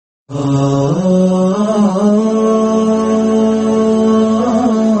الحمد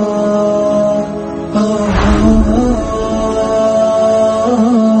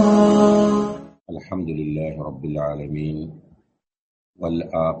لله رب العالمين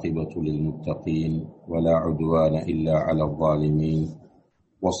والعاقبة للمتقين ولا عدوان إلا على الظالمين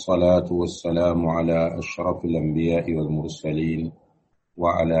والصلاة والسلام على أشرف الأنبياء والمرسلين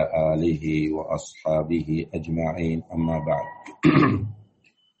وعلى آله وأصحابه أجمعين أما بعد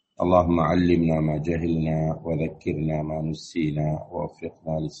اللهم علمنا ما جهلنا وذكرنا ما نسينا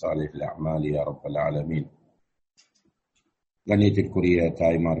ووفقنا لصالح الأعمال يا رب العالمين. கண்ணியத்திற்குரிய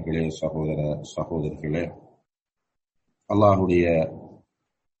தாய்மார்களே, சகோதரர்களே, அல்லாஹுடைய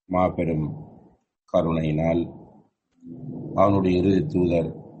மாபெரும் கருணையினால் அவனுடைய இறுதி தூதர்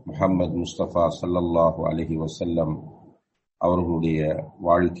முஹம்மது முஸ்தபா ஸல்லல்லாஹு அலைஹி வஸல்லம் அவர்களுடைய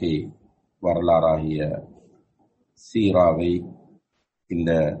வாழ்க்கை வரலாறாகிய சீராவை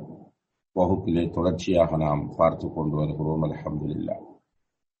இந்த வகுப்பிலே தொடர்ச்சியாக நாம் பார்த்து கொண்டு வருகிறோம். அல்ஹம்துலில்லாஹ்.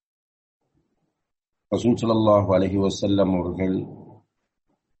 ரசூல் ஸல்லல்லாஹு அலைஹி வஸல்லம் அவர்கள்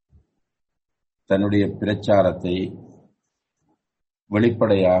தன்னுடைய பிரச்சாரத்தை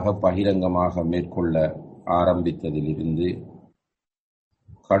வெளிப்படையாக பகிரங்கமாக மேற்கொள்ள ஆரம்பித்ததிலிருந்து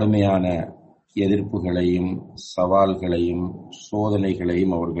கடுமையான எதிர்ப்புகளையும் சவால்களையும்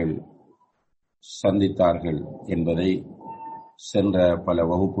சோதனைகளையும் அவர்கள் சந்தித்தார்கள் என்பதை சென்ற பல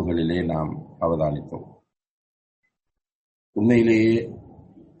வகுப்புகளிலே நாம் அவதானித்தோம். உண்மையிலேயே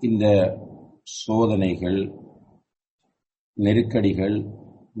இந்த சோதனைகள், நெருக்கடிகள்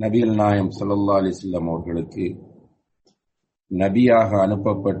நபிகள் நாயகம் ஸல்லல்லாஹு அலைஹி வஸல்லம் அவர்களுக்கு நபியாக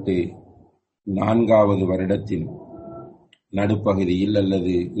அனுப்பப்பட்டு 4வது வருடத்தின் நடுப்பகுதியில்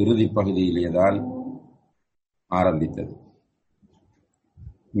அல்லது இறுதி பகுதியிலேதான் ஆரம்பித்தது.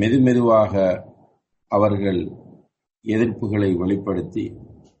 மெதுமெதுவாக அவர்கள் எதிர்ப்புகளை வெளிப்படுத்தி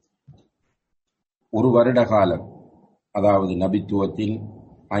ஒரு வருட காலம், அதாவது நபித்துவத்தின்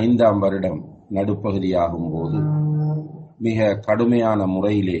 5ஆம் வருடம் நடுப்பகுதியாகும் போது மிக கடுமையான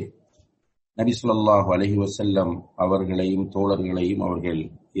முறையிலே நபி ஸல்லல்லாஹு அலைஹி வஸல்லம் அவர்களையும் தோழர்களையும் அவர்கள்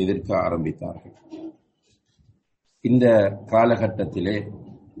எதிர்க்க ஆரம்பித்தார்கள். இந்த காலகட்டத்திலே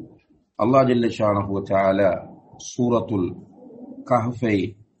அல்லாஹ் ஜல்ல ஷானஹு வ தஆலா சூரத்துல் கஹ்ஃபை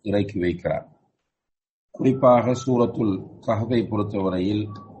இறக்கி வைக்கிறார். குறிப்பாக சூரத்துல் கஹ்ஃபை பொறுத்தவரையில்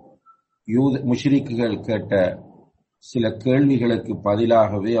முஷ்ரிக்குகள் கேட்ட சில கேள்விகளுக்கு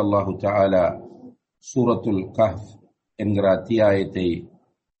பதிலாகவே அல்லாஹு தஆலா சூரத்துல் கஹ்ஃப் என்கிற அத்தியாயத்தை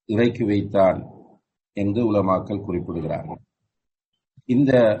இறக்கி வைத்தான் என்று உலமாக்கள் குறிப்பிடுகிறார்கள்.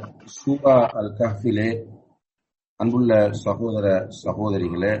 இந்த சூரா அல் கஹ்ஃபிலே அன்புள்ள சகோதர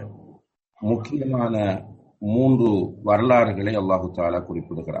சகோதரிகளே, முக்கியமான 3 வரலாறுகளை அல்லாஹு தஆலா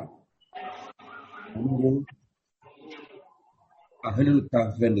குறிப்பிடுகிறார். ஒன்று அஹ்லுல்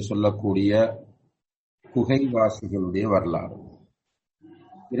கஹ்ஃப் என்று சொல்லக்கூடிய குகைவாசிகளுடைய வரலாறு.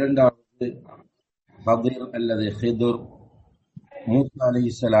 2வது ஹதிர் அல்லது ஹிதுர், மூசா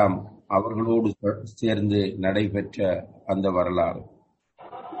அலைஹிஸ்ஸலாம் அவர்களோடு சேர்ந்து நடைபெற்ற அந்த வரலாறு.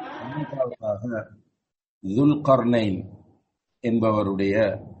 3வதாக துல்கர்னைன் என்பவருடைய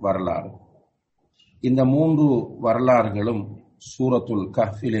வரலாறு. இந்த 3 வரலாறுகளும் சூரத்துல்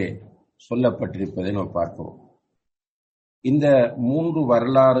கஹ்ஃபிலே சொல்லப்பட்டிருப்பதை நாம் பார்க்கிறோம். இந்த 3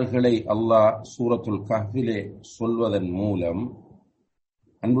 வரலாறுகளை அல்லாஹ் சூரத்துல் கஹ்ஃபிலே சொல்வதன் மூலம்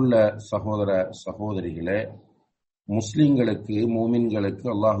அன்புள்ள சகோதர சகோதரிகளே, முஸ்லிம்களுக்கு, மூமின்களுக்கு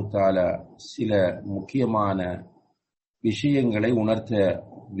அல்லாஹு தஆலா சில முக்கியமான விஷயங்களை உணர்த்த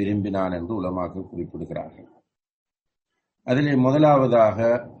விரும்பினான் என்று உலமாக்கள் குறிப்பிடுகிறார்கள். அதிலே முதலாவதாக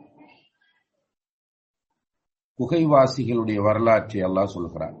குகைவாசிகளுடைய வரலாற்றை அல்லாஹ்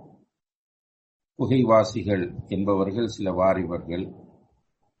சொல்கிறார். குகைவாசிகள் என்பவர்கள் சில வாரிபர்கள்.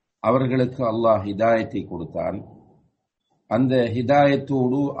 அவர்களுக்கு அல்லாஹ் ஹிதாயத்தை கொடுத்தான். அந்த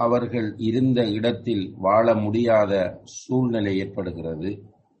ஹிதாயத்தோடு அவர்கள் இருந்த இடத்தில் வாழ முடியாத சூழ்நிலை ஏற்படுகிறது.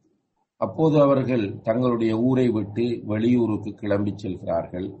 அப்போது அவர்கள் தங்களுடைய ஊரை விட்டு வெளியூருக்கு கிளம்பி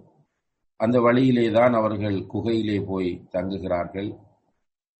செல்கிறார்கள். அந்த வழியிலேதான் அவர்கள் குகையிலே போய் தங்குகிறார்கள்.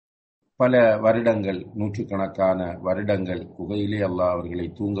 பல வருடங்கள், நூற்றுக்கணக்கான வருடங்கள் குகையிலே அல்லாஹ் அவர்களை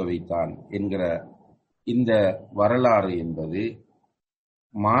தூங்க வைத்தான் என்கிற இந்த வரலாறு என்பது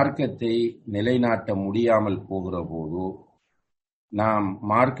மார்க்கத்தை நிலைநாட்ட முடியாமல் போகிற போது நாம்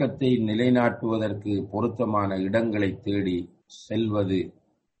மார்க்கத்தை நிலைநாட்டுவதற்கு பொருத்தமான இடங்களை தேடி செல்வது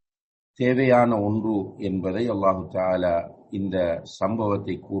தேவையான ஒன்று என்பதை அல்லாஹு தஆலா இந்த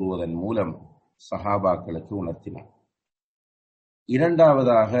சம்பவத்தை கூறுவதன் மூலம் சஹாபாக்களுக்கு உணர்த்தினார்.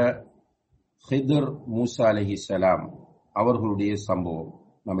 இரண்டாவதாக ஹிதுர் மூசா அலைஹிஸ்ஸலாம் அவர்களுடைய சம்பவம்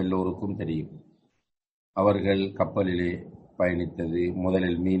நம் எல்லோருக்கும் தெரியும். அவர்கள் கப்பலிலே பயணித்தது.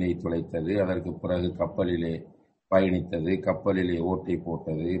 முதலில் மீனை துளைத்தது, அதற்கு பிறகு கப்பலிலே பயணித்தது, கப்பலிலே ஓட்டை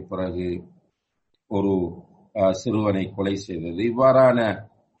போட்டது, பிறகு ஒரு சிறுவனை கொலை செய்தது. இவ்வாறான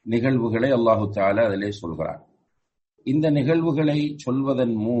நிகழ்வுகளை அல்லாஹு தஆலா அதிலே சொல்கிறார். இந்த நிகழ்வுகளை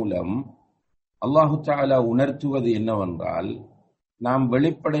சொல்வதன் மூலம் அல்லாஹு தஆலா உணர்த்துவது என்னவென்றால், நாம்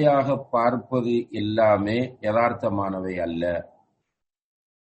வெளிப்படையாக பார்ப்பது எல்லாமே யதார்த்தமானவை அல்ல.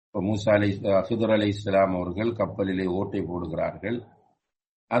 ஹிதர் அலைஹிஸ்ஸலாம் அவர்கள் கப்பலிலே ஓட்டை போடுகிறார்கள்.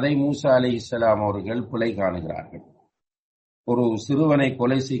 அதை மூசா அலைஹிஸ்ஸலாம் அவர்கள் பிழை காணுகிறார்கள். ஒரு சிறுவனை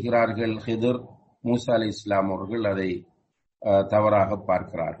கொலை செய்கிறார்கள் ஹிதர், மூசா அலைஹிஸ்ஸலாம் அவர்கள் அதை தவறாக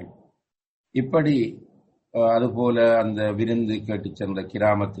பார்க்கிறார்கள். இப்படி அதுபோல அந்த விருந்து கேட்டு சென்ற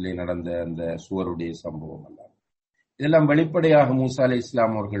கிராமத்திலே நடந்த அந்த சுவருடைய சம்பவம் அல்ல, இதெல்லாம் வெளிப்படையாக மூசா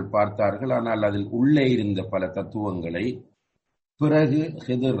அலைஹிஸ்ஸலாம் அவர்கள் பார்த்தார்கள். ஆனால் அதில் உள்ளே இருந்த பல தத்துவங்களை பிறகு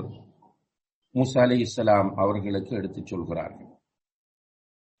ஹிதர் மூசா அலைஹிஸ்ஸலாம் அவர்களுக்கு எடுத்துச் சொல்கிறார்கள்.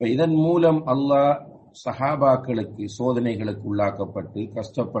 இதன் மூலம் அல்லாஹ் சஹாபாக்களுக்கு சோதனைகளுக்கு உள்ளாக்கப்பட்டு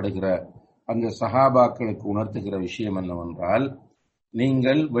கஷ்டப்படுகிற அந்த சஹாபாக்களுக்கு உணர்த்துகிற விஷயம் என்னவென்றால்,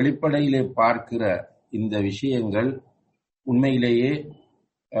 நீங்கள் வெளிப்படையிலே பார்க்கிற இந்த விஷயங்கள் உண்மையிலேயே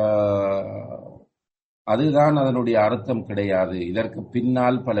அதுதான் அதனுடைய அர்த்தம் கிடையாது, இதற்கு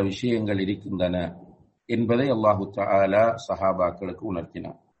பின்னால் பல விஷயங்கள் இருக்கின்றன என்பதை அல்லாஹு தஆலா சஹாபாக்களுக்கு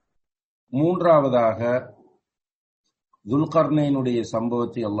உணர்த்தினார். மூன்றாவதாக துல்கர்னைனுடைய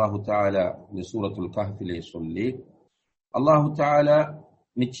சம்பவத்தை அல்லாஹு தஆலா இந்த சூரத்துல் கஹ்ஃபிலே சொல்லி, அல்லாஹு தஆலா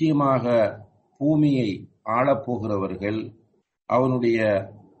நிச்சயமாக பூமியை ஆளப்போகிறவர்கள் அவனுடைய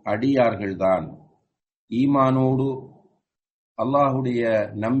அடியார்கள்தான், ஈமானோடு அல்லாஹுடைய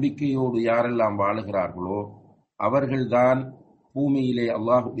நம்பிக்கையோடு யாரெல்லாம் வாழுகிறார்களோ அவர்கள்தான் பூமியிலே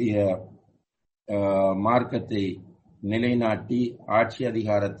அல்லாஹுடைய மார்க்கத்தை நிலைநாட்டி ஆட்சி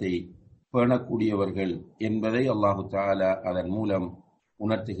அதிகாரத்தை பேணக்கூடியவர்கள் என்பதை அல்லாஹு தஆலா அதன் மூலம்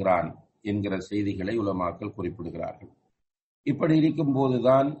உணர்த்துகிறான் என்கிற செய்திகளை உலமாக்கள் குறிப்பிடுகிறார்கள். இப்படி இருக்கும்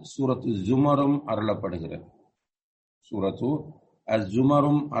போதுதான் சூரத்து ஜுமரும் அருளப்படுகிறது. சூரத்து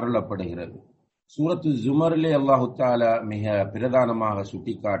அஸ்-ஜுமரும் அருளப்படுகிறது. சூரத்து ஜுமரிலே அல்லாஹு தஆலா மிக பிரதானமாக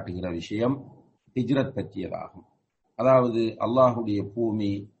சுட்டிக்காட்டுகிற விஷயம் ஹிஜ்ரத் பற்றியதாகும். அதாவது அல்லாஹுடைய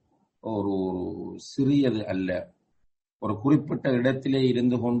பூமி ஒரு சிறியது அல்ல, ஒரு குறிப்பிட்ட இடத்திலே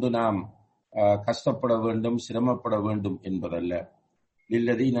இருந்து கொண்டு நாம் கஷ்டப்பட வேண்டும், சிரமப்பட வேண்டும் என்பதல்ல.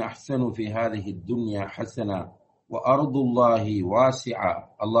 லில்லதீன அஹ்ஸனு ஃபீ ஹாதிஹி துன்யா ஹஸனா வ அர்துல்லாஹி வாசிஆ,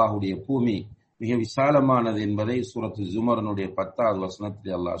 அல்லாஹுடைய பூமி மிக விசாலமானது என்பதை சூரத்து ஜுமரனுடைய 10வது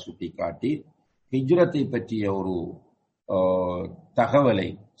வசனத்தில் அல்லாஹ் சுட்டிக்காட்டி ஹிஜ்ரத்தை பற்றிய ஒரு தகவலை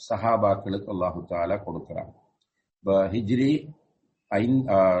சஹாபாக்களுக்கு அல்லாஹு தஆலா கொடுக்கிறார். ஹிஜ்ரி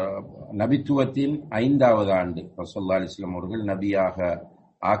நபித்துவத்தின் 5வது ஆண்டு ரசூலுல்லாஹி அலைஹி வஸல்லம் அவர்கள் நபியாக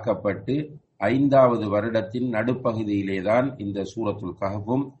ஆக்கப்பட்டு 5வது வருடத்தின் நடுப்பகுதியிலேதான் இந்த சூரத்துல்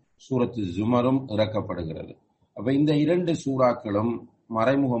கஹ்ஃபும் சூரத்து ஜுமரும் இறக்கப்படுகிறது. அப்ப இந்த 2 சூறாக்களும்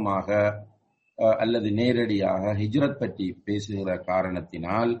மறைமுகமாக அல்லது நேரடியாக ஹிஜ்ரத் பற்றி பேசுகிற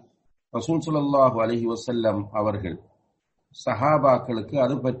காரணத்தினால் ரசூல் ஸல்லல்லாஹு அலைஹி வஸல்லம் அவர்கள் சஹாபாக்களுக்கு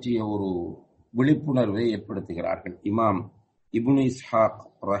அது பற்றிய ஒரு விழிப்புணர்வை ஏற்படுத்துகிறார்கள். இமாம் இப்னு இஸ்ஹாக்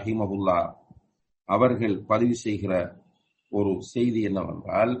ரஹிமஹுல்லா அவர்கள் பதிவு செய்கிற ஒரு செய்தி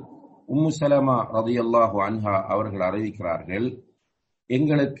என்னவென்றால், உம்மு சலமா ரலியல்லாஹு அன்ஹா அவர்கள் அறிவிக்கிறார்கள்,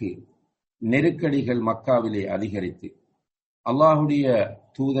 எங்களுக்கு நெருக்கடிகள் மக்காவிலே அதிகரித்து அல்லாஹுடைய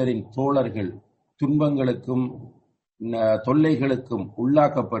தூதரின் தோழர்கள் துன்பங்களுக்கும் தொல்லைகளுக்கும்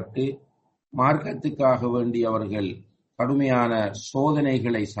உள்ளாக்கப்பட்டு மார்க்கத்துக்காக வேண்டி அவர்கள் கடுமையான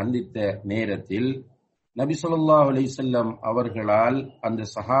சோதனைகளை சந்தித்த நேரத்தில் நபி ஸல்லல்லாஹு அலைஹி வஸல்லம் அவர்களால் அந்த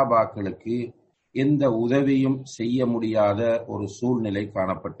சஹாபாக்களுக்கு எந்த உதவியும் செய்ய முடியாத ஒரு சூழ்நிலை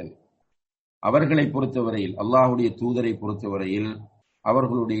காணப்பட்டது. அவர்களை பொறுத்தவரையில், அல்லாஹுடைய தூதரை பொறுத்தவரையில்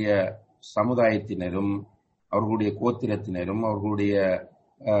அவர்களுடைய சமுதாயத்தினரும் அவர்களுடைய கோத்திரத்தினரும் அவர்களுடைய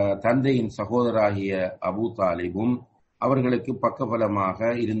தந்தையின் சகோதராகிய அபூ தாலிபும் அவர்களுக்கு பக்கபலமாக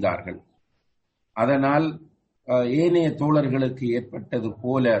இருந்தார்கள். அதனால் ஏனைய தோழர்களுக்கு ஏற்பட்டது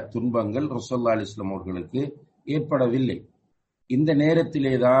போல துன்பங்கள் ரசூலுல்லாஹி அலைஹி வஸல்லம் அவர்களுக்கு ஏற்படவில்லை. இந்த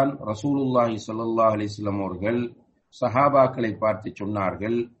நேரத்திலேதான் ரசூலுல்லாஹி ஸல்லல்லாஹு அலைஹி வஸல்லம் அவர்கள் சஹாபாக்களை பார்த்து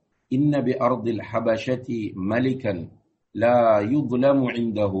சொன்னார்கள், இன்ன பி அர்தில் ஹபஷதி மலிகன் லா யுظلமு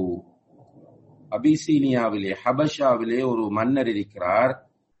இன்தஹு, அபிசீனியாவிலே ஹபஷாவிலே ஒரு மன்னர் இருக்கிறார்,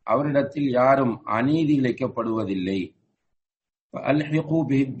 அவரிடத்தில் யாரும் அநீதி இழைக்கப்படுவதில்லை. فألحقوا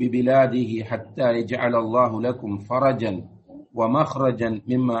ببلاده حتى يجعل الله لكم فرجا ومخرجا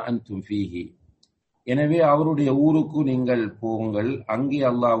مما أنتم فيه. எனவே அவருடைய ஊருக்கு நீங்கள் போங்கள், அங்கே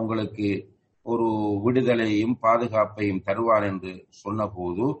அல்லாஹ் உங்களுக்கு ஒரு விடுதலையும் பாதுகாப்பையும் தருவார் என்று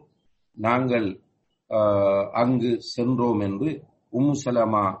சொன்னபோது நாங்கள் அங்கு சென்றோம் என்று உம்மு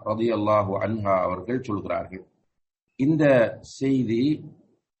சலமா ரலியல்லாஹு அன்ஹா அவர்கள் சொல்கிறார்கள். இந்த செய்தி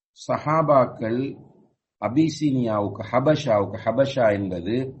சஹாபாக்கள் அபிசீனியாவுக்கு ஹபஷா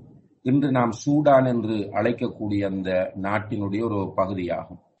என்பது இன்று நாம் சூடான் என்று அழைக்கக்கூடிய அந்த நாட்டினுடைய ஒரு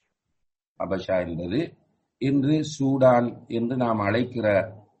பகுதியாகும். ஹபஷா என்பது இன்று சூடான் என்று நாம் அழைக்கிற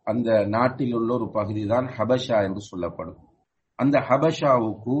அந்த நாட்டில் உள்ள ஒரு பகுதி தான் ஹபஷா என்று சொல்லப்படும். அந்த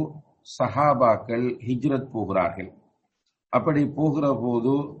ஹபஷாவுக்கு சஹாபாக்கள் ஹிஜ்ரத் போகிறார்கள். அப்படி போகிற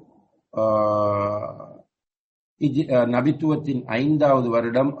போது நபித்துவத்தின் 5வது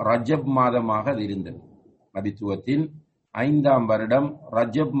வருடம் ரஜப் மாதமாக அது இருந்தது. நபித்துவத்தின் 5ஆம் வருடம்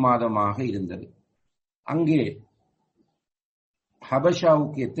ரஜப் மாதமாக இருந்தது. அங்கே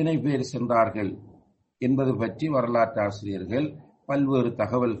ஹபஷாவுக்கு எத்தனை பேர் சென்றார்கள் என்பது பற்றி வரலாற்று ஆசிரியர்கள் பல்வேறு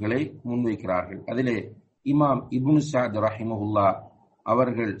தகவல்களை முன்வைக்கிறார்கள். அதிலே இமாம் இப்னு சஅத் ரஹிமஹுல்லா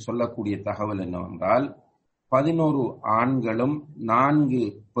அவர்கள் சொல்லக்கூடிய தகவல் என்னவென்றால் 11 ஆண்களும் 4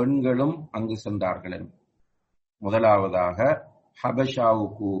 பெண்களும் அங்கு சென்றார்கள். முதலாவதாக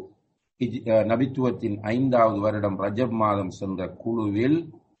ஹபஷாவுக்கு நபித்துவத்தின் 5வது வருடம் ரஜப் மாதம் சென்ற குழுவில்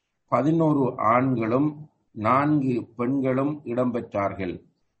 11 ஆண்களும் 4 பெண்களும் இடம்பெற்றார்கள்.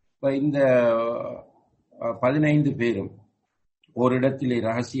 இந்த 15 பேரும் ஓரிடத்திலே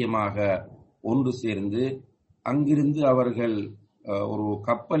ரகசியமாக ஒன்று சேர்ந்து அங்கிருந்து அவர்கள் ஒரு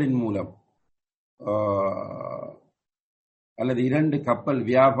கப்பலின் மூலம் அல்லது 2 கப்பல்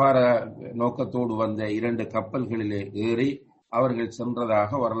வியாபார நோக்கத்தோடு வந்த 2 கப்பல்களிலே ஏறி அவர்கள்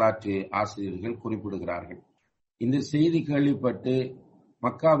சென்றதாக வரலாற்று ஆசிரியர்கள் குறிப்பிடுகிறார்கள். இந்த செய்தி கேள்விப்பட்டு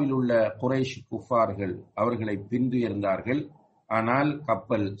மக்காவில் உள்ள குறைஷ் குஃபார்கள் அவர்களை பின்துயர்ந்தார்கள். ஆனால்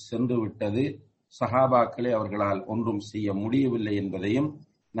கப்பல் சென்று விட்டது. சஹாபாக்களை அவர்களால் ஒன்றும் செய்ய முடியவில்லை என்பதையும்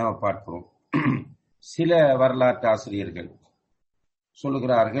நாம் பார்க்கிறோம். சில வரலாற்று ஆசிரியர்கள்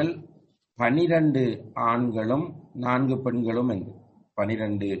சொல்லுகிறார்கள் 12 ஆண்களும் 4 பெண்களும் என்று,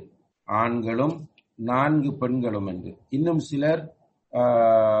 12 ஆண்களும் 4 பெண்களும் என்று. இன்னும் சிலர்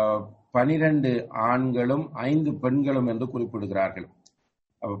 12 ஆண்களும் 5 பெண்களும் என்று குறிப்பிடுகிறார்கள்.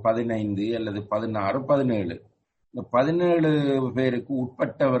 15 அல்லது 16, 17. இந்த 17 பேருக்கு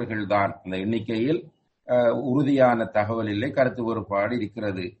உட்பட்டவர்கள் தான். அந்த எண்ணிக்கையில் உறுதியான தகவல் இல்லை, கருத்து வேறுபாடு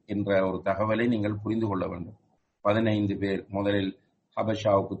இருக்கிறது என்ற ஒரு தகவலை நீங்கள் புரிந்து கொள்ள வேண்டும். 15 பேர் முதலில்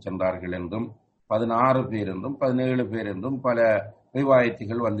ஹபஷாவுக்கு சென்றார்கள் என்றும் 16 பேர் என்றும் 17 பேர் என்றும் பல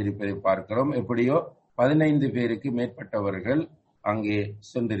ரிவாயத்துகள் வந்திருப்பதை பார்க்கிறோம். எப்படியோ 15 பேருக்கு மேற்பட்டவர்கள் அங்கே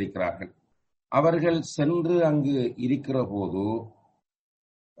சென்றிருக்கிறார்கள். அவர்கள் சென்று அங்கு இருக்கிற போது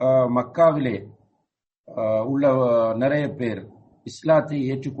மக்காவிலே உள்ள நிறைய பேர் இஸ்லாத்தை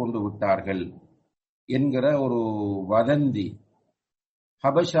ஏற்றுக்கொண்டு விட்டார்கள் என்கிற ஒரு வதந்தி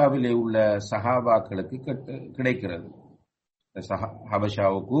ஹபஷாவிலே உள்ள சஹாபாக்களுக்கு கிடைக்கிறது.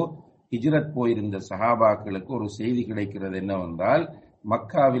 ஹபஷாவுக்கு ஹிஜ்ரத் போயிருந்த சஹாபாக்களுக்கு ஒரு செய்தி கிடைக்கிறது என்னவென்றால்,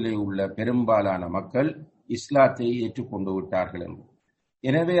 மக்காவிலே உள்ள பெரும்பாலான மக்கள் இஸ்லாத்தை ஏற்றுக்கொண்டு விட்டார்கள் என்று.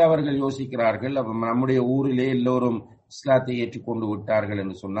 எனவே அவர்கள் யோசிக்கிறார்கள், நம்முடைய ஊரிலே எல்லோரும் இஸ்லாத்தை ஏற்றுக்கொண்டு விட்டார்கள்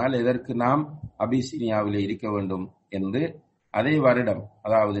என்று சொன்னால் எதற்கு நாம் அபிசீனியாவிலே இருக்க வேண்டும் என்று அதே வருடம்,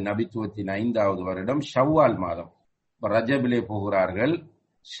 அதாவது நபித்துவத்தின் 5வது வருடம் ஷவ்வால் மாதம், ரஜபிலே போகிறார்கள்.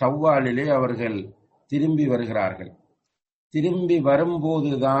 ஷவ்வாலிலே அவர்கள் திரும்பி வருகிறார்கள். திரும்பி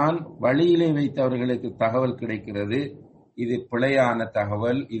வரும்போதுதான் வழியிலே வைத்தவர்களுக்கு தகவல் கிடைக்கிறது, இது பிழையான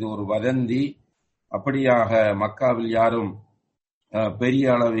தகவல், இது ஒரு வதந்தி. அப்படியாக மக்காவில் யாரும் பெரிய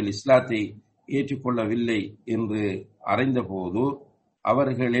அளவில் இஸ்லாத்தை ஏற்றுக்கொள்ளவில்லை என்று அறிந்தபோது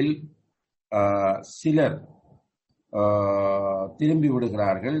அவர்களில் சிலர் திரும்பி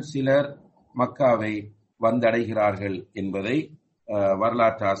விடுகிறார்கள், சிலர் மக்காவை வந்தடைகிறார்கள் என்பதை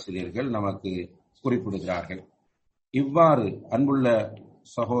வரலாற்று ஆசிரியர்கள் நமக்கு குறிப்பிடுகிறார்கள். இவ்வாறு அன்புள்ள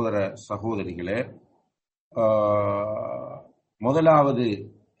சகோதர சகோதரிகளே, முதலாவது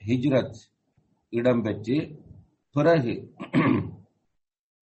ஹிஜ்ரத் இடம்பெற்று பிறகு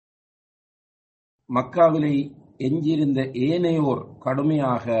மக்காவிலே எஞ்சியிருந்த ஏனையோர்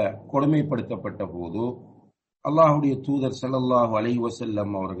கடுமையாக கொடுமைப்படுத்தப்பட்ட போது அல்லாஹுடைய தூதர் ஸல்லல்லாஹு அலைஹி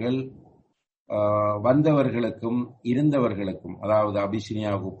வஸல்லம் அவர்கள் வந்தவர்களுக்கும் இருந்தவர்களுக்கும், அதாவது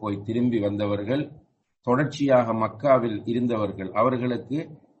அபிசினியாவுக்கு போய் திரும்பி வந்தவர்கள், தொடர்ச்சியாக மக்காவில் இருந்தவர்கள், அவர்களுக்கு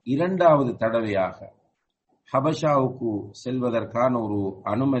 2வது தடவையாக ஹபஷாவுக்கு செல்வதற்கான ஒரு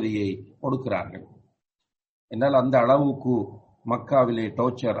அனுமதியை கொடுக்கிறார்கள். என்றால் அந்த அளவுக்கு மக்காவிலே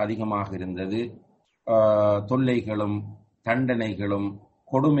டோர்ச்சர் அதிகமாக இருந்தது. தொல்லைகளும் தண்டனைகளும்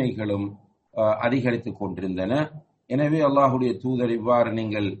கொடுமைகளும் அதிகரித்துக் கொண்டிருந்தன. எனவே அல்லாஹுடைய தூதர் இவ்வாறு,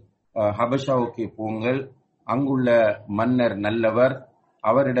 நீங்கள் ஹபஷாவுக்கு போங்கள், அங்குள்ள மன்னர் நல்லவர்,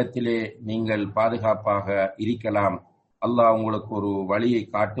 அவரிடத்திலே நீங்கள் பாதுகாப்பாக இருக்கலாம், அல்லாஹ் உங்களுக்கு ஒரு வழியை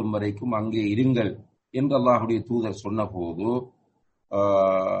காட்டும் வரைக்கும் அங்கே இருங்கள் என்று அல்லாஹுடைய தூதர் சொன்னபோது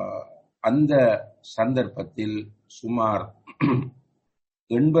அந்த சந்தர்ப்பத்தில் சுமார்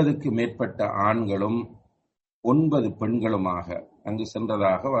 80க்கு மேற்பட்ட ஆண்களும் 9 பெண்களுமாக அங்கு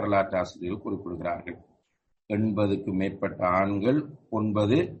சென்றதாக வரலாற்று ஆசிரியர்கள் குறிப்பிடுகிறார்கள். 80க்கு மேற்பட்ட ஆண்கள்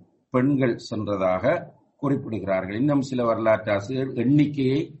 9 பெண்கள் சென்றதாக குறிப்பிடுகிறார்கள். இன்னும் சில வரலாற்று ஆசிரியர்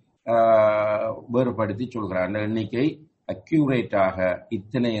எண்ணிக்கையை வேறுபடுத்தி சொல்கிறார். அந்த எண்ணிக்கை அக்யூரேட்டாக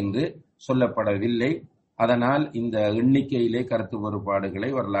இத்தனை என்று சொல்லப்படவில்லை. அதனால் இந்த எண்ணிக்கையிலே கருத்து வேறுபாடுகளை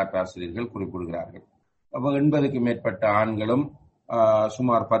வரலாற்று ஆசிரியர்கள் குறிப்பிடுகிறார்கள். அப்போ 80க்கு மேற்பட்ட ஆண்களும்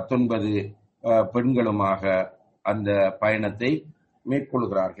சுமார் 19 பெண்களுமாக அந்த பயணத்தை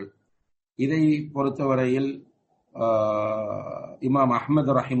மேற்கொள்கிறார்கள். இதை பொறுத்தவரையில் இமாம்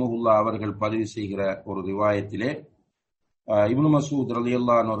அஹ்மது ரஹிமஹுல்லா அவர்கள் பதிவு செய்கிற ஒரு ரிவாயத்திலே இப்னு மஸ்ஊத்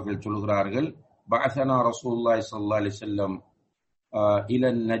ரலியல்லாஹு அன்ஹு அவர்கள் சொல்கிறார்கள், பஅஸனா ரசூலுல்லாஹி ஸல்லல்லாஹு அலைஹி வஸல்லம்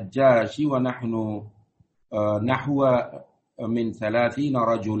இலா நஜ்ஜாஷி வ நஹ்னு நஹ்வ மின் 30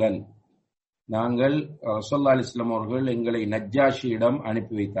 ரஜுலன். நாங்கள் ரசூலுல்லாஹி அலைஹி வஸல்லம் அவர்கள் எங்களை நஜ்ஜாஷியிடம்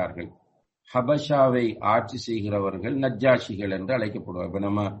அனுப்பி வைத்தார்கள். ஹபஷாவை ஆட்சி செய்கிறவர்கள் நஜ்ஜாஷிகள் என்று அழைக்கப்படுவார். இப்ப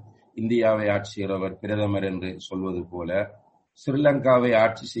நம்ம இந்தியாவை ஆட்சி செய்கிறவர் பிரதமர் என்று சொல்வது போல, ஸ்ரீலங்காவை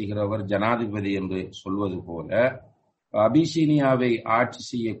ஆட்சி செய்கிறவர் ஜனாதிபதி என்று சொல்வது போல, அபிசீனியாவை ஆட்சி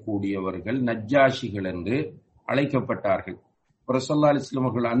செய்யக்கூடியவர்கள் நஜ்ஜாஷிகள் என்று அழைக்கப்பட்டார்கள். ரசூலுல்லாஹி அலைஹி வஸல்லம்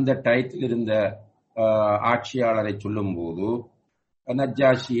அவர்கள் அந்த டயத்தில் இருந்த ஆட்சியாளரை சொல்லும் போது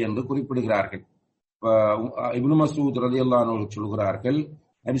நஜ்ஜாஷி என்று குறிப்பிடுகிறார்கள். இப்னு மஸ்ஊத் ரலியல்லாஹு அன்ஹு சொல்கிறார்கள்,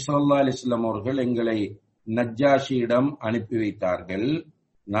 நபி ஸல்லல்லாஹு அலைஹி வஸல்லம் அவர்கள் எங்களை நஜ்ஜாஷியிடம் அனுப்பி வைத்தார்கள்.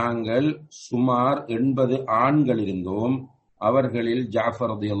 நாங்கள் சுமார் 80 ஆண்கள் இருந்தோம். அவர்களில்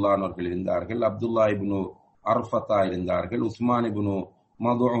ஜாஃபர் ரலியல்லாஹு அன்ஹு அவர்கள் இருந்தார்கள், அப்துல்லா இப்னு அர்ஃபதா இருந்தார்கள், உஸ்மான் இப்னு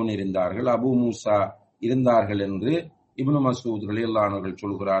மதுஊன் இருந்தார்கள், அபு மூசா இருந்தார்கள் என்று இப்னு மஸ்ஊத் ரலியல்லாஹு அன்ஹு அவர்கள்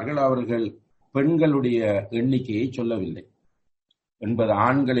சொல்கிறார்கள். அவர்கள் பெண்களுடைய எண்ணிக்கையை சொல்லவில்லை. 80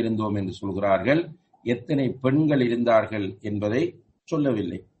 ஆண்கள் இருந்தோம் என்று சொல்கிறார்கள். எத்தனை பெண்கள் இருந்தார்கள் என்பதை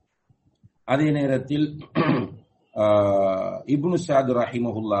சொல்லவில்லை. அதே நேரத்தில் இப்னு சஅத்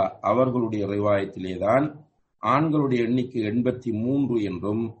ரஹிமஹுல்லா அவர்களுடைய ரிவாயத்திலேதான் ஆண்களுடைய எண்ணிக்கை 83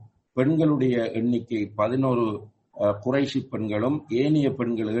 என்றும் பெண்களுடைய எண்ணிக்கை 11 குறைஷி பெண்களும் ஏனைய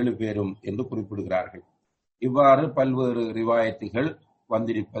பெண்கள் 7 பேரும் என்று குறிப்பிடுகிறார்கள். இவ்வாறு பல்வேறு ரிவாயத்துகள்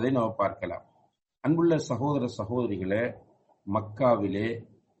வந்திருப்பதை நாம் பார்க்கலாம். அன்புள்ள சகோதர சகோதரிகளே, மக்காவிலே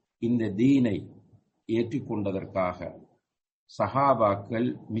இந்த தீனை ஏற்றுக்கொண்டதற்காக சஹாபாக்கள்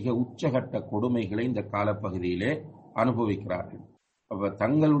மிக உச்சகட்ட கொடுமைகளை இந்த காலப்பகுதியிலே அனுபவிக்கிறார்கள். அப்ப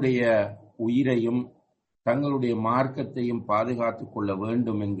தங்களுடைய உயிரையும் தங்களுடைய மார்க்கத்தையும் பாதுகாத்துக் கொள்ள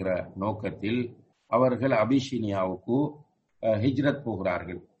வேண்டும் என்கிற நோக்கத்தில் அவர்கள் அபிஷீனியாவுக்கு ஹிஜ்ரத்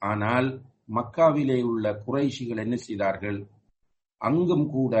போகிறார்கள். ஆனால் மக்காவிலே உள்ள குறைஷிகள் என்ன செய்தார்கள்? அங்கும்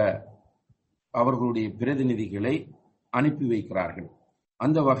கூட அவர்களுடைய பிரதிநிதிகளை அனுப்பி வைக்கிறார்கள்.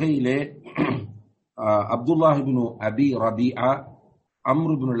 அந்த வகையிலே Abdullah ibn Abi Rabia,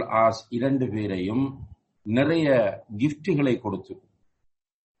 Amr ibnul As 2 பேரையும் நிறைய கிஃப்ட்களை கொடுத்து,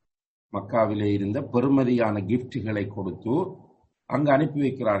 மக்காவிலே இருந்த பெருமதியான கிஃப்ட்களை கொடுத்து அங்கு அனுப்பி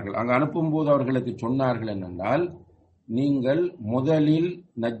வைக்கிறார்கள். அங்கு அனுப்பும் போது அவர்களுக்கு சொன்னார்கள் என்னென்றால், நீங்கள் முதலில்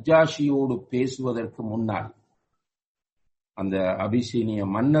நஜ்ஜாஷியோடு பேசுவதற்கு முன்னால், அந்த அபிசீனிய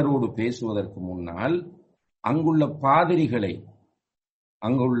மன்னரோடு பேசுவதற்கு முன்னால் அங்குள்ள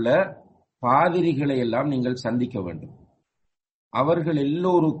பாதிரிகளை எல்லாம் நீங்கள் சந்திக்க வேண்டும். அவர்கள்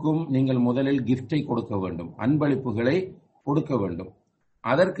எல்லோருக்கும் நீங்கள் முதலில் கிஃப்டை கொடுக்க வேண்டும், அன்பளிப்புகளை கொடுக்க வேண்டும்.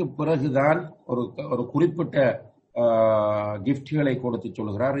 அதற்கு பிறகுதான் ஒரு குறிப்பிட்ட கிஃப்ட்களை கொடுத்து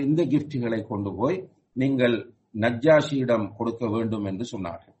சொல்கிறார், இந்த கிஃப்ட்களை கொண்டு போய் நீங்கள் நஜ்ஜாஷியிடம் கொடுக்க வேண்டும் என்று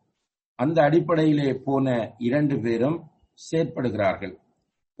சொன்னார்கள். அந்த அடிப்படையிலே போன 2 பேரும் செயற்படுகிறார்கள்.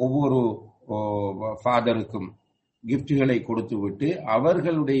 ஒவ்வொரு ஃபாதருக்கும் கிஃப்ட்களை கொடுத்துவிட்டு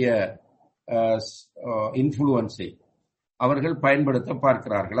அவர்களுடைய இன்ஃப்ளூயன்ஸை அவர்கள் பயன்படுத்த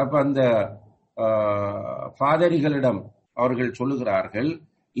பார்க்கிறார்கள். அப்ப அந்த ஃபாதரிகளிடம் அவர்கள் சொல்லுகிறார்கள்,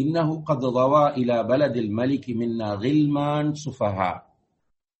 இன்னஹு கத் தவா இலா பலதில் மலிகி மின்னா கில்மான் சுஃபஹா,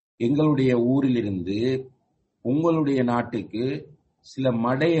 எங்களுடைய ஊரிலிருந்து உங்களுடைய நாட்டுக்கு சில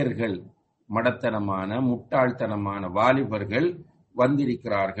மடையர்கள், மடத்தனமான முட்டாள்தனமான வாலிபர்கள்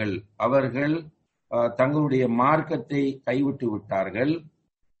வந்திருக்கிறார்கள். அவர்கள் தங்களுடைய மார்க்கத்தை கைவிட்டு விட்டார்கள்.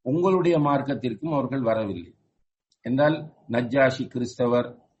 உங்களுடைய மார்க்கத்திற்கும் அவர்கள் வரவில்லை என்றால், நஜ்ஜாஷி கிறிஸ்தவர்,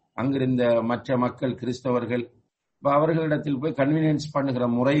 அங்கிருந்த மற்ற மக்கள் கிறிஸ்தவர்கள். அவர்களிடத்தில் போய் கன்வீனியன்ஸ் பண்ணுகிற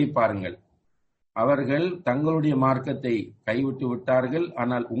முறையை பாருங்கள். அவர்கள் தங்களுடைய மார்க்கத்தை கைவிட்டு விட்டார்கள்.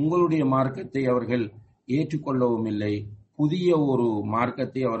 ஆனால் உங்களுடைய மார்க்கத்தை அவர்கள் ஏற்றுக்கொள்ளவும் இல்லை. புதிய ஒரு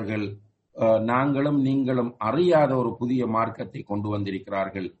மார்க்கத்தை அவர்கள், நாங்களும் நீங்களும் அறியாத ஒரு புதிய மார்க்கத்தை கொண்டு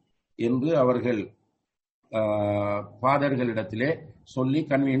வந்திருக்கிறார்கள் என்று அவர்கள் ஃபாதர்களிடத்திலே சொல்லி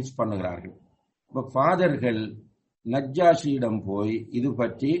கன்வின்ஸ் பண்ணுகிறார்கள். இப்ப ஃபாதர்கள் நஜ்ஜாஷியிடம் போய் இது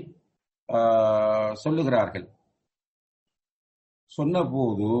பற்றி சொல்லுகிறார்கள்.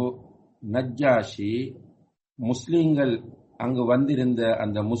 சொன்னபோது நஜ்ஜாஷி முஸ்லிம்கள் அங்கு வந்திருந்த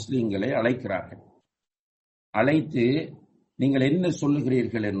அந்த முஸ்லிம்களை அழைக்கிறார்கள். அழைத்து நீங்கள் என்ன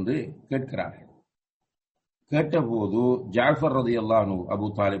சொல்லுகிறீர்கள் என்று கேட்கிறார்கள். கேட்டபோது ஜாஃபர் ரலியல்லாஹு அன்ஹு, அபூ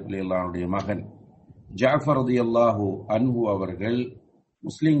தாலிப் ரலியல்லாஹு அன்ஹுடைய மகன் ஜாஃபர் ரலியல்லாஹு அன்ஹு அவர்கள்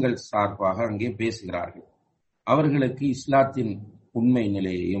முஸ்லிம்கள் சார்பாக அங்கே பேசுகிறார்கள். அவர்களுக்கு இஸ்லாத்தின் உண்மை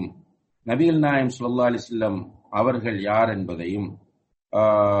நிலையையும் நபிகள் நாயகம் ஸல்லல்லாஹு அலைஹி வஸல்லம் அவர்கள் யார் என்பதையும்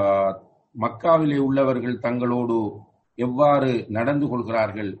மக்காவிலே உள்ளவர்கள் தங்களோடு எவ்வாறு நடந்து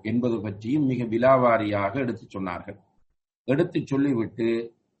கொள்கிறார்கள் என்பது பற்றியும் மிக விலாவாரியாக எடுத்துச் சொன்னார்கள். எடுத்துச் சொல்லிவிட்டு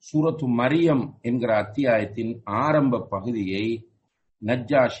சூரத்து மரியம் என்கிற அத்தியாயத்தின் ஆரம்ப பகுதியை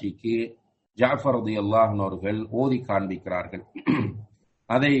நஜ்ஜாஷிக்கு ஜாஃபர் ரலியல்லாஹு அன்ஹு அவர்கள் ஓதி காண்பிக்கிறார்கள்.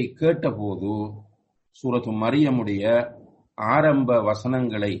 அதை கேட்டபோது சூரத்து மரியமுடைய ஆரம்ப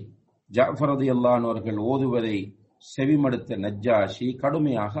வசனங்களை ஜாஃபர் ரலியல்லாஹு அன்ஹு அவர்கள் ஓதுவதை செவிமடுத்த நஜ்ஜாஷி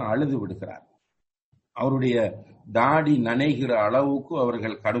கடுமையாக அழுது விடுகிறார். அவருடைய தாடி நனைகிற அளவுக்கு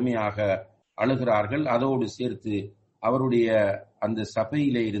அவர்கள் கடுமையாக அழுகிறார்கள். அதோடு சேர்த்து அவருடைய அந்த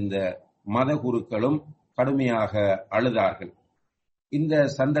சபையிலே இருந்த மத குருக்களும் கடுமையாக அழுதார்கள். இந்த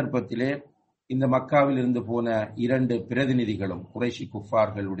சந்தர்ப்பத்திலே இந்த மக்காவில் இருந்து போன 2 பிரதிநிதிகளும் குறைஷி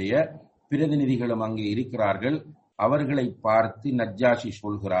குஃபார்களுடைய பிரதிநிதிகளும் அங்கே இருக்கிறார்கள். அவர்களை பார்த்து நஜ்ஜாஷி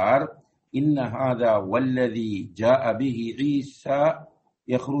சொல்கிறார், இன்ன ஹாதா வல்லதி ஜாஅ பிஹி ஈஸா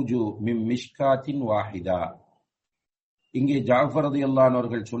யக்ருஜு மின் மிஷ்காத்தின் வாஹிதா. இங்கே ஜாஃபர் ரலியல்லாஹு அன்ஹு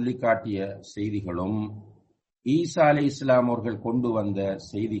அவர்கள் சொல்லி காட்டிய செய்திகளும் ஈசா அலைஹிஸ்ஸலாம் அவர்கள் கொண்டு வந்த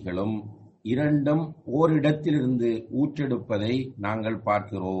செய்திகளும் இரண்டும் ஓரிடத்திலிருந்து ஊற்றெடுப்பதை நாங்கள்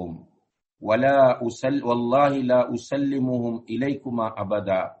பார்க்கிறோம். வல்லாஹி லா உஸல்லிமுஹும் இலைக்குமா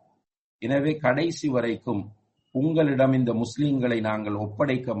அபதா. எனவே கடைசி வரைக்கும் உங்களிடம் இந்த முஸ்லிம்களை நாங்கள்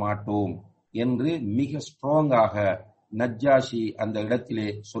ஒப்படைக்க மாட்டோம் என்று மிக ஸ்ட்ராங்காக நஜ்ஜாஷி அந்த இடத்திலே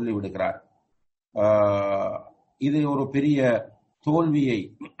சொல்லிவிடுகிறார். இது ஒரு பெரிய தோல்வியை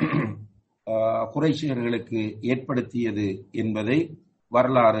குறைஷியர்களுக்கு ஏற்படுத்தியது என்பதை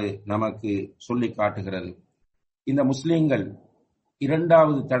வரலாறு நமக்கு சொல்லி காட்டுகிறது. இந்த முஸ்லிம்கள்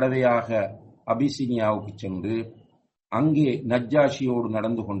 2வது தடவையாக அபிசீனியாவுக்கு சென்று அங்கே நஜ்ஜாஷியோடு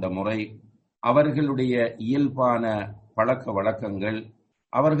நடந்து கொண்ட முறை, அவர்களுடைய இயல்பான பழக்க வழக்கங்கள்,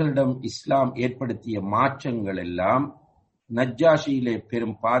 அவர்களிடம் இஸ்லாம் ஏற்படுத்திய மாற்றங்கள் எல்லாம் நஜ்ஜாஷியிலே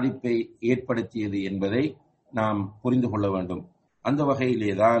பெரும் பாதிப்பை ஏற்படுத்தியது என்பதை நாம் புரிந்து கொள்ள வேண்டும். அந்த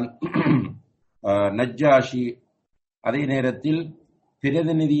வகையிலேதான் நஜ்ஜாஷி அதே நேரத்தில்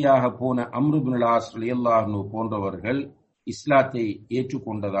பிரதிநிதியாக போன அம்ர் இப்னுல் ஆஸ் ரலியல்லாஹு அன்ஹு போன்றவர்கள் இஸ்லாத்தை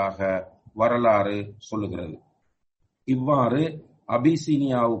ஏற்றுக்கொண்டதாக வரலாறு சொல்லுகிறது. இவ்வாறு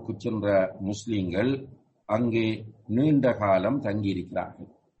அபிசீனியாவுக்கு சென்ற முஸ்லிம்கள் அங்கே நீண்ட காலம் தங்கியிருக்கிறார்கள்.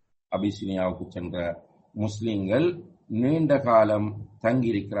 அபிசீனியாவுக்கு சென்ற முஸ்லிம்கள் நீண்ட காலம்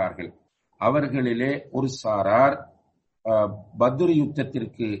தங்கியிருக்கிறார்கள். அவர்களிலே ஒரு சாரார் பத்ர்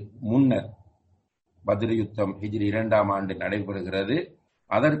யுத்தத்திற்கு முன்னர், பத்ர் யுத்தம் ஹிஜ்ரி 2ஆம் ஆண்டு நடைபெறுகிறது,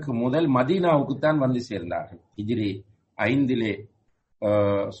 அதற்கு முதல் மதீனாவுக்குத்தான் வந்து சேர்ந்தார்கள். ஹிஜ்ரி 5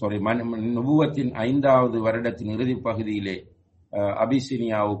 நுபுவத்தின் 5வது வருடத்தின் இறுதி பகுதியிலே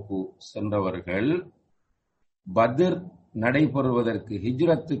அபிசீனியாவுக்கு சென்றவர்கள் பத்ர் நடைபெறுவதற்கு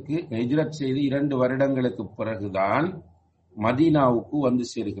ஹிஜ்ரத் செய்து 2 வருடங்களுக்கு பிறகுதான் மதீனாவுக்கு வந்து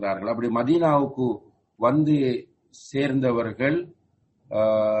சேர்கிறார்கள். அப்படி மதீனாவுக்கு வந்து சேர்ந்தவர்கள்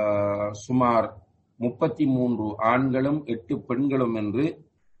சுமார் 33 ஆண்களும் 8 பெண்களும் என்று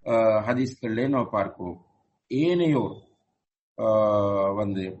ஹதீஸ்களிலே நாம் பார்க்கிறோம். ஏனையோர்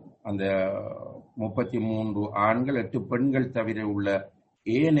வந்து அந்த 33 ஆண்கள் 8 பெண்கள் தவிர உள்ள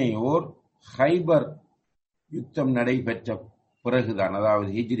ஏனையோர் ஹைபர் யுத்தம் நடைபெற்ற பிறகுதான், அதாவது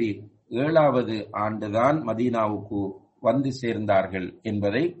ஹிஜ்ரி 7வது ஆண்டுதான் மதீனாவுக்கு வந்து சேர்ந்தார்கள்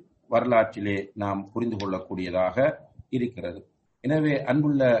என்பதை வரலாற்றிலே நாம் புரிந்து கொள்ளக்கூடியதாக இருக்கிறது. எனவே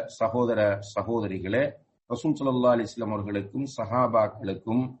அன்புள்ள சகோதர சகோதரிகளே, ரசூல் ஸல்லல்லாஹு அலைஹி வஸல்லம் அவர்களுக்கும்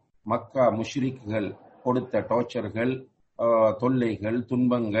சஹாபாக்களுக்கும் மக்கா முஷ்ரிக்குகள் கொடுத்த டார்ச்சர்கள், தொல்லைகள்,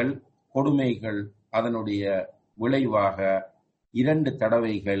 துன்பங்கள், கொடுமைகள், அதனுடைய விளைவாக 2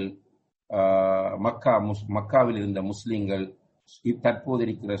 தடவைகள் மக்காவில் இருந்த முஸ்லிம்கள் தற்போது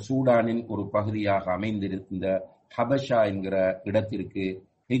இருக்கிற சூடானின் ஒரு பகுதியாக அமைந்திருந்த ஹபஷா என்கிற இடத்திற்கு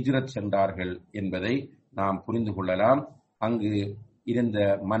ஹிஜ்ரத் சென்றார்கள் என்பதை நாம் புரிந்து கொள்ளலாம். அங்கு இருந்த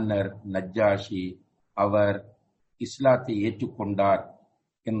மன்னர் நஜ்ஜாஷி அவர் இஸ்லாத்தை ஏற்றுக்கொண்டார்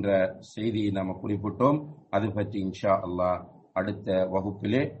என்ற செய்தியை நாம் குறிப்பிட்டோம். அது பற்றி இன்ஷா அல்லாஹ் அடுத்த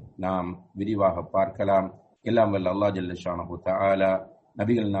வகுப்பிலே நாம் விரிவாக பார்க்கலாம். எல்லாம் வல்ல அல்லாஹ் ஜல்ல ஷானஹு தஆலா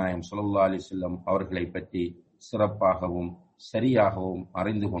நபிகள் நாயகம் ஸல்லல்லாஹு அலைஹி வஸல்லம் அவர்களை பற்றி சிறப்பாகவும் சரியாகவும்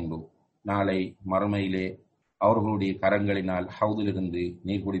அறிந்து கொண்டு நாளை மறுமையிலே அவர்களுடைய கரங்களினால் ஹவுதிலிருந்து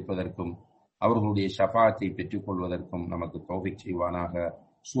நீர் குடிப்பதற்கும் அவர்களுடைய ஷஃபாத்தை பெற்றுக் கொள்வதற்கும் நமக்கு தௌஃபீக் செய்வானாக.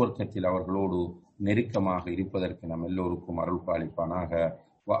 சுவர்க்கத்தில் அவர்களோடு நெருக்கமாக இருப்பதற்கு நம் எல்லோருக்கும் அருள் பாலிப்பானாக.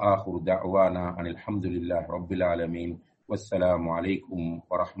 وآخر دعوانا أن الحمد لله رب العالمين والسلام عليكم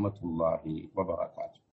ورحمة الله وبركاته.